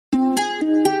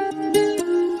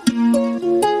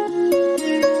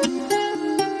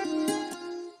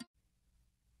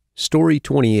Story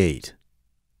 28.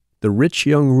 The Rich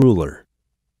Young Ruler.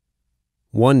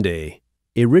 One day,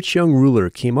 a rich young ruler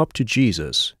came up to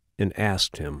Jesus and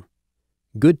asked him,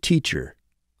 "Good teacher,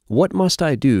 what must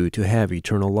I do to have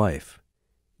eternal life?"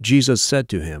 Jesus said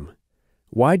to him,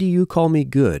 "Why do you call me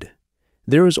good?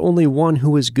 There is only one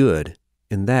who is good,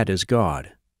 and that is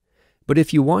God. But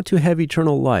if you want to have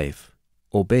eternal life,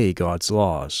 obey God's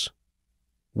laws."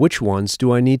 "Which ones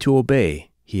do I need to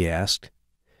obey?" he asked.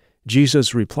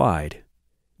 Jesus replied,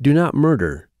 "Do not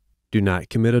murder, do not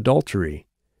commit adultery,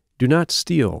 do not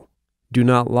steal, do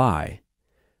not lie,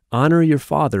 honor your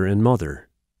father and mother,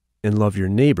 and love your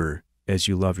neighbor as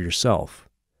you love yourself."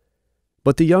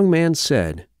 But the young man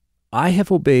said, "I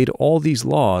have obeyed all these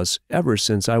laws ever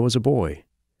since I was a boy.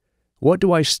 What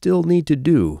do I still need to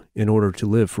do in order to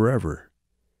live forever?"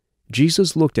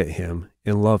 Jesus looked at him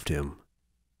and loved him.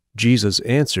 Jesus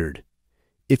answered,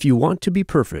 "If you want to be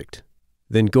perfect,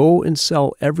 then go and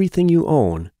sell everything you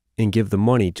own and give the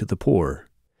money to the poor,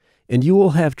 and you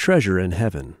will have treasure in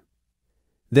heaven.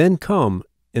 Then come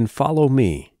and follow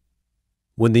me."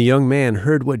 When the young man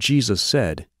heard what Jesus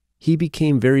said, he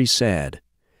became very sad,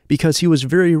 because he was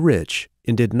very rich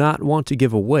and did not want to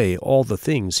give away all the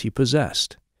things he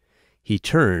possessed. He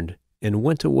turned and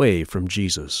went away from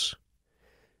Jesus.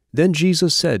 Then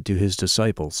Jesus said to his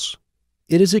disciples,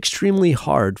 "It is extremely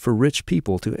hard for rich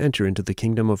people to enter into the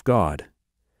kingdom of God.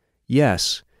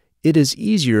 Yes, it is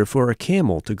easier for a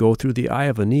camel to go through the eye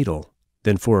of a needle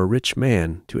than for a rich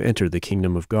man to enter the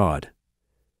kingdom of God."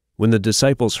 When the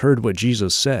disciples heard what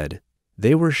Jesus said,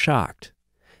 they were shocked.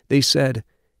 They said,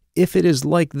 "If it is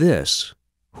like this,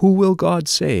 who will God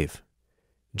save?"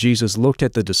 Jesus looked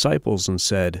at the disciples and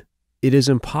said, "It is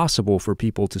impossible for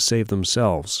people to save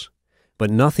themselves,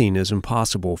 but nothing is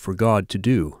impossible for God to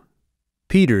do."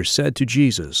 Peter said to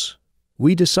Jesus,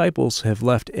 "We disciples have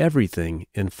left everything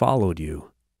and followed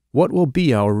you. What will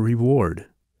be our reward?"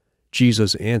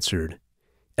 Jesus answered,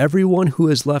 "Everyone who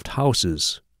has left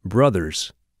houses,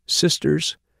 brothers,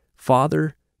 sisters,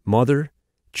 father, mother,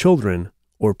 children,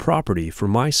 or property for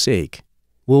my sake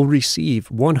will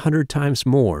receive 100 times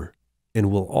more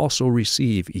and will also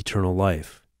receive eternal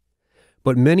life.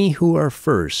 But many who are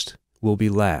first will be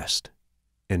last,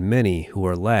 and many who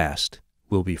are last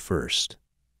will be first."